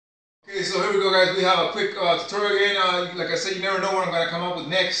Okay, so here we go, guys. We have a quick tutorial again. Like I said, you never know what I'm going to come up with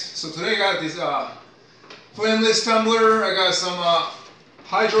next. So today I got this flameless tumbler. I got some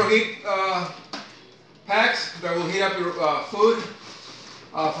hydro heat packs that will heat up your food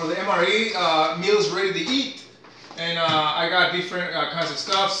for the MRE, meals ready to eat. And I got different kinds of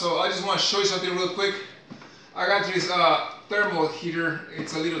stuff. So I just want to show you something real quick. I got this thermal heater.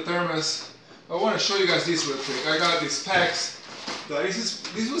 It's a little thermos. I want to show you guys this real quick. I got these packs. This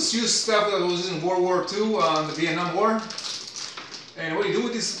was used stuff that was used in World War II, the Vietnam War. And what you do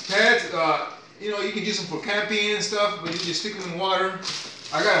with these pads, you know, you can use them for camping and stuff, but you just stick them in water.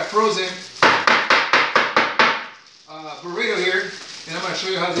 I got a frozen burrito here, and I'm going to show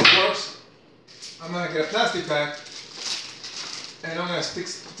you how this works. I'm going to get a plastic pack, and I'm going to stick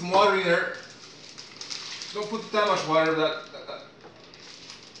some water in there. Don't put that much water, that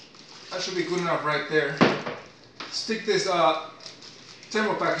should be good enough right there. Stick this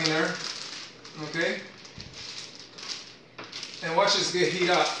thermal pack in there, okay? And watch this get heat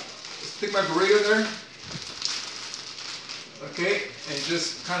up. Stick my burrito there, okay? And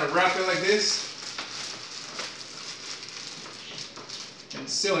just kind of wrap it like this. And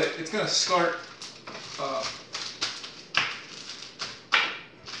seal it. It's gonna start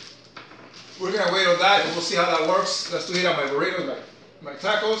we're gonna wait on that and we'll see how that works. Let's do heat up my burritos, my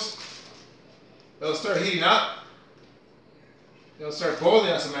tacos. They'll start heating up. They'll start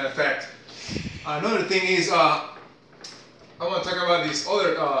boiling, as a matter of fact. Another thing is, I want to talk about these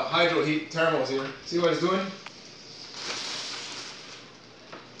other hydro heat thermals here. See what it's doing?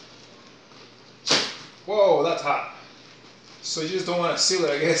 Whoa, that's hot. So you just don't want to seal it,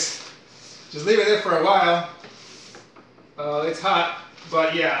 I guess. Just leave it there for a while. It's hot,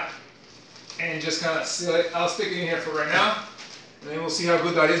 but yeah. And just kind of seal it. I'll stick it in here for right now. And then we'll see how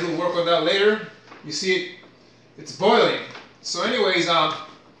good that is. We'll work on that later. You see it, it's boiling. So anyways, I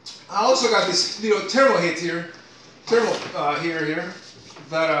also got this little thermal heat here, here,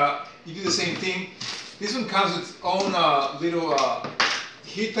 that you do the same thing. This one comes with its own little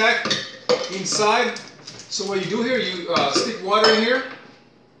heat pack inside. So what you do here, you stick water in here.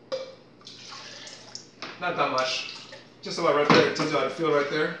 Not that much, just about right there. It tells you how to feel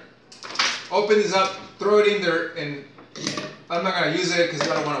right there. Open this up, throw it in there, and I'm not gonna use it because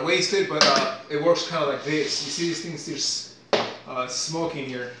I don't want to waste it. But it works kind of like this. You see these things? There's smoking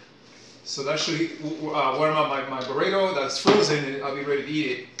here, so that should warm up my burrito that's frozen, and I'll be ready to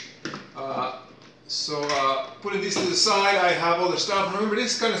eat it. Putting this to the side, I have all the stuff. Remember,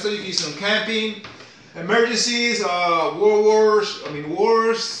 this kind of stuff you can use on camping, emergencies, wars.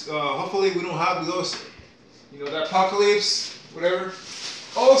 Hopefully we don't have those, you know, the apocalypse, whatever.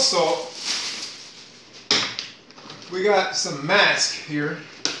 Also, we got some masks here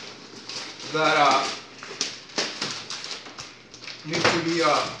that need to be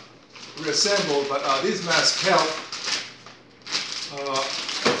reassembled, but these masks help.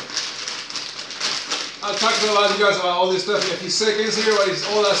 I'll talk to a lot of you guys about all this stuff in a few seconds here,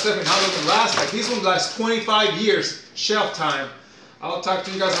 all that stuff and how it can last. Like this one lasts 25 years shelf time. I'll talk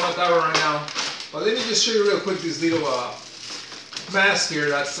to you guys about that one right now. But let me just show you real quick this little mask here.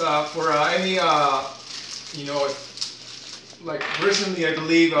 That's for any, you know, like recently I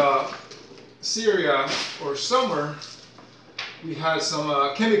believe Syria or somewhere, we had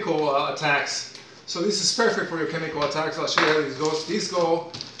some chemical attacks. So this is perfect for your chemical attacks. I'll show you how this goes. These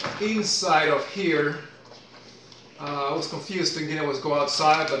go inside of here. I was confused thinking it was go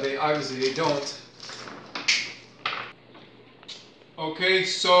outside, but obviously they don't. Okay,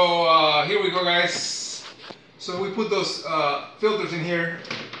 so here we go, guys. So we put those filters in here.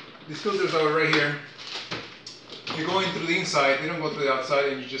 These filters are right here. They go in through the inside. They don't go through the outside,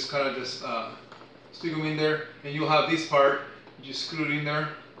 and you just kind of just stick them in there, and you'll have this part. You just screw it in there.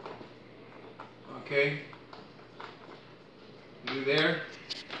 Okay. Do there.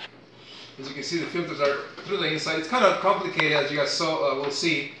 As you can see, the filters are through the inside. It's kind of complicated, as you guys will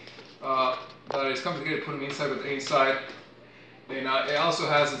see. That it's complicated to put them inside, but they're inside. And it also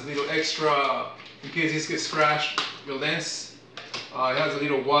has this little extra, in case this gets scratched, real dense. It has a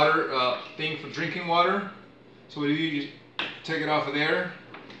little water thing for drinking water. So what do you take it off of there,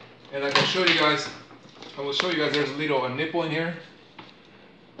 and I can show you guys. I will show you guys. There's a little nipple in here,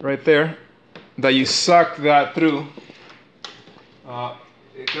 right there, that you suck that through.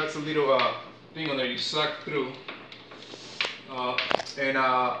 It got a little thing on there you suck through, and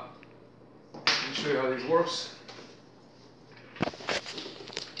let me show you how this works.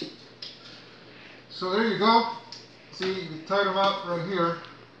 So there you go. See, you tied them up right here.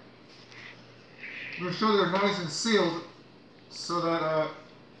 Make sure they're nice and sealed so that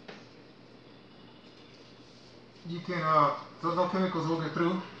you can, no chemicals will get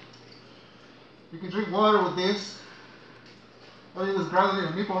through. You can drink water with this. All you do is grab it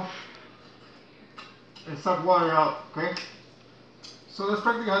in the nipple and suck water out, okay? So that's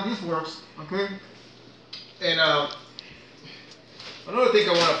practically how this works, okay? And another thing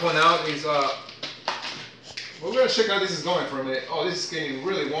I want to point out is we're going to check how this is going for a minute. Oh, this is getting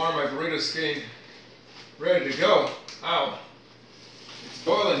really warm. My burrito's getting ready to go. Ow. It's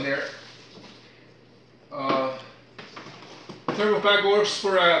boiling there. Thermal pack works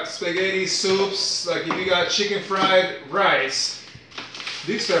for spaghetti, soups, like if you got chicken fried rice.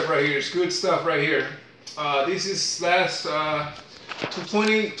 This stuff right here is good stuff right here. This is last to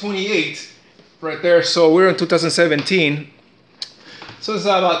 2028 right there, so we're in 2017. So it's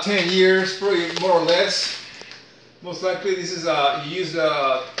about 10 years, probably more or less. Most likely this is, you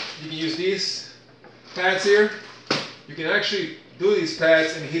can use these pads here. You can actually do these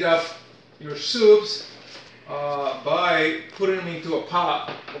pads and heat up your soups by putting them into a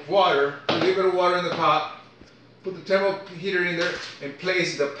pot of water. A little bit of water in the pot, put the thermal heater in there, and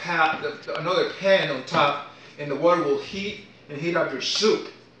place another pan on top, and the water will heat and heat up your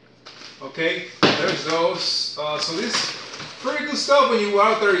soup. Okay, there's those. So this pretty good stuff when you're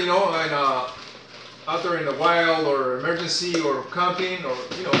out there, you know, and out there in the wild or emergency or camping, or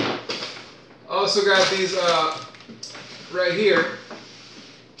you know. Also got these right here.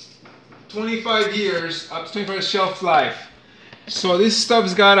 25 years, up to 25 years shelf life. So this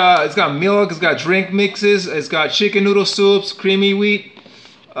stuff's got it's got milk, it's got drink mixes, it's got chicken noodle soups, creamy wheat,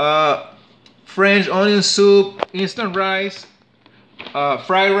 French onion soup, instant rice,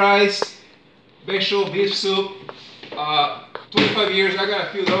 fried rice, vegetable beef soup. 25 years, I got a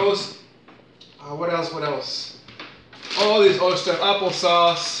few of those. What else? All this other stuff,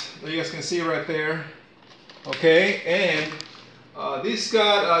 applesauce, you guys can see right there. Okay, and this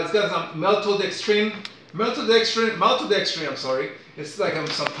it's got some maltodextrin. I'm sorry. It's like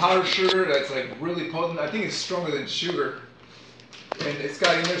some powdered sugar that's like really potent. I think it's stronger than sugar. And it's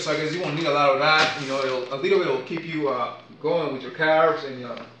got in there, so I guess you won't need a lot of that. You know, a little bit will keep you going with your carbs and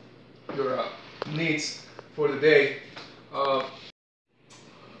your needs for the day.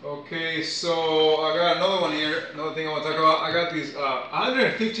 Okay, so I got another one here. Another thing I want to talk about. I got these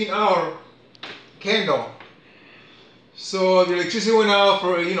 115-hour candle. So the electricity went out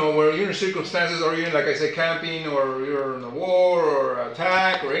for, you know, where you're in circumstances, or you're in, like I said, camping, or you're in a war or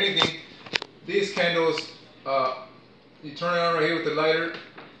attack or anything. These candles, you turn it on right here with the lighter,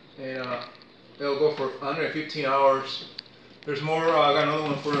 and they'll go for 115 hours. There's more. I got another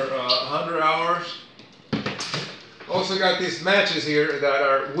one for 100 hours. Also got these matches here that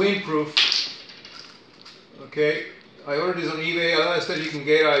are windproof. Okay, I ordered these on eBay. A lot of stuff you can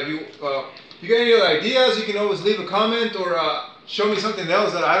get. If you got any other ideas, you can always leave a comment or show me something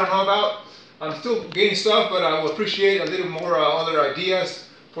else that I don't know about. I'm still getting stuff, but I will appreciate a little more other ideas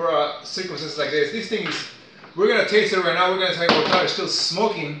for circumstances like this. This thing is, we're gonna taste it right now. We're gonna take what it's still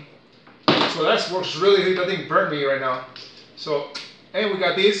smoking. So that works really good. That thing burned me right now. So, and we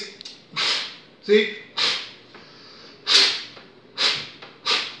got these. See?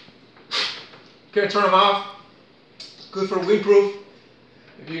 Can't turn them off. Good for windproof.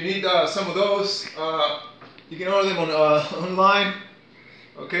 If you need some of those, you can order them online.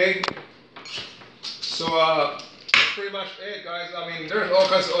 Okay. So that's pretty much it, guys. I mean, there's all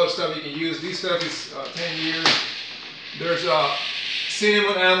kinds of other stuff you can use. This stuff is 10 years. There's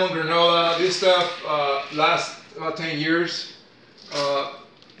cinnamon almond granola. This stuff lasts about 10 years.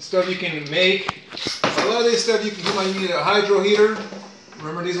 Stuff you can make. A lot of this stuff you might need a hydro heater.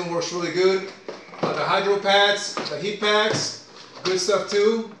 Remember, this one works really good. The hydro pads, the heat packs, good stuff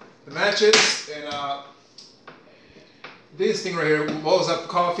too. The matches, and this thing right here boils up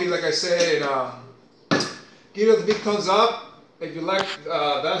coffee, like I said, and give it a big thumbs up if you like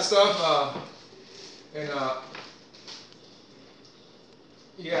that stuff.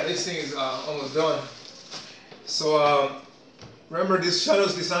 Yeah, this thing is almost done. So remember, this channel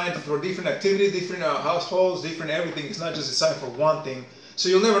is designed for different activities, different households, different everything. It's not just designed for one thing. So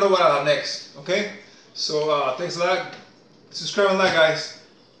you'll never know what I'll have next, okay? So thanks a lot. Subscribe and like, guys.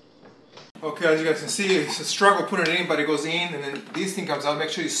 Okay, as you guys can see, it's a struggle putting it in, but it goes in, and then this thing comes out. Make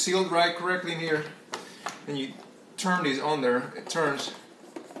sure it's sealed right correctly in here. And you turn these on there, it turns.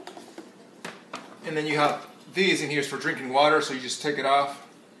 And then you have these in here for drinking water, so you just take it off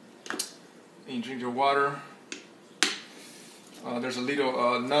and you drink your water. There's a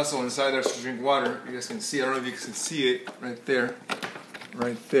little nozzle inside there to drink water. You guys can see, I don't know if you can see it right there.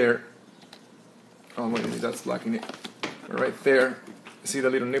 Right there. Oh wait, that's blocking it. Right there. See the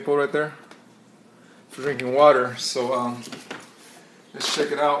little nipple right there? For drinking water. So let's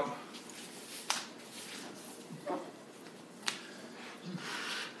check it out.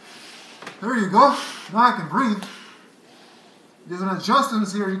 There you go. Now I can breathe. There's an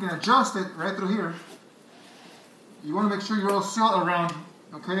adjustments here. You can adjust it right through here. You want to make sure you're all sealed around,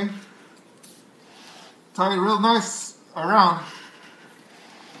 okay? Tie it real nice around.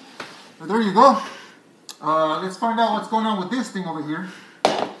 But there you go. Let's find out what's going on with this thing over here.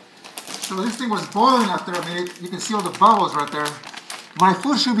 So this thing was boiling after a minute. You can see all the bubbles right there. My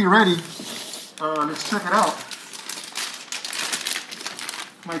food should be ready. Let's check it out.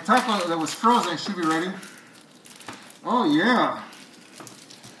 My taco that was frozen should be ready. Oh yeah.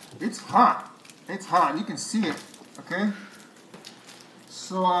 It's hot. It's hot. You can see it. Okay.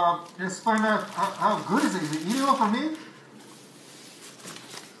 So let's find out how good is it. Is it eatable for me?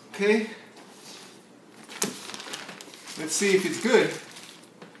 Okay. Let's see if it's good.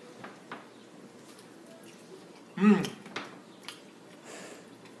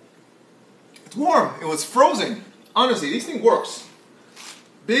 It's warm. It was frozen. Honestly, this thing works.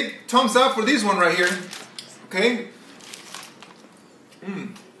 Big thumbs up for this one right here. Okay.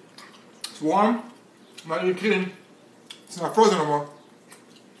 It's warm. I'm not even kidding. It's not frozen no more.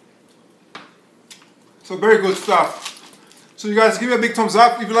 So very good stuff. So you guys give me a big thumbs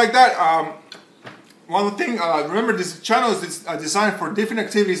up if you like that. One more thing, remember this channel is designed for different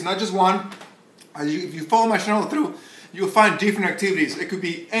activities, not just one. If you follow my channel through, you'll find different activities. It could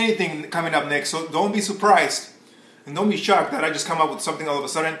be anything coming up next, so don't be surprised. And don't be shocked that I just come up with something all of a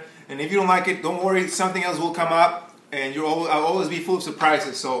sudden. And if you don't like it, don't worry, something else will come up. And I'll always be full of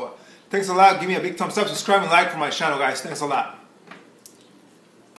surprises. So thanks a lot. Give me a big thumbs up, subscribe and like for my channel, guys. Thanks a lot.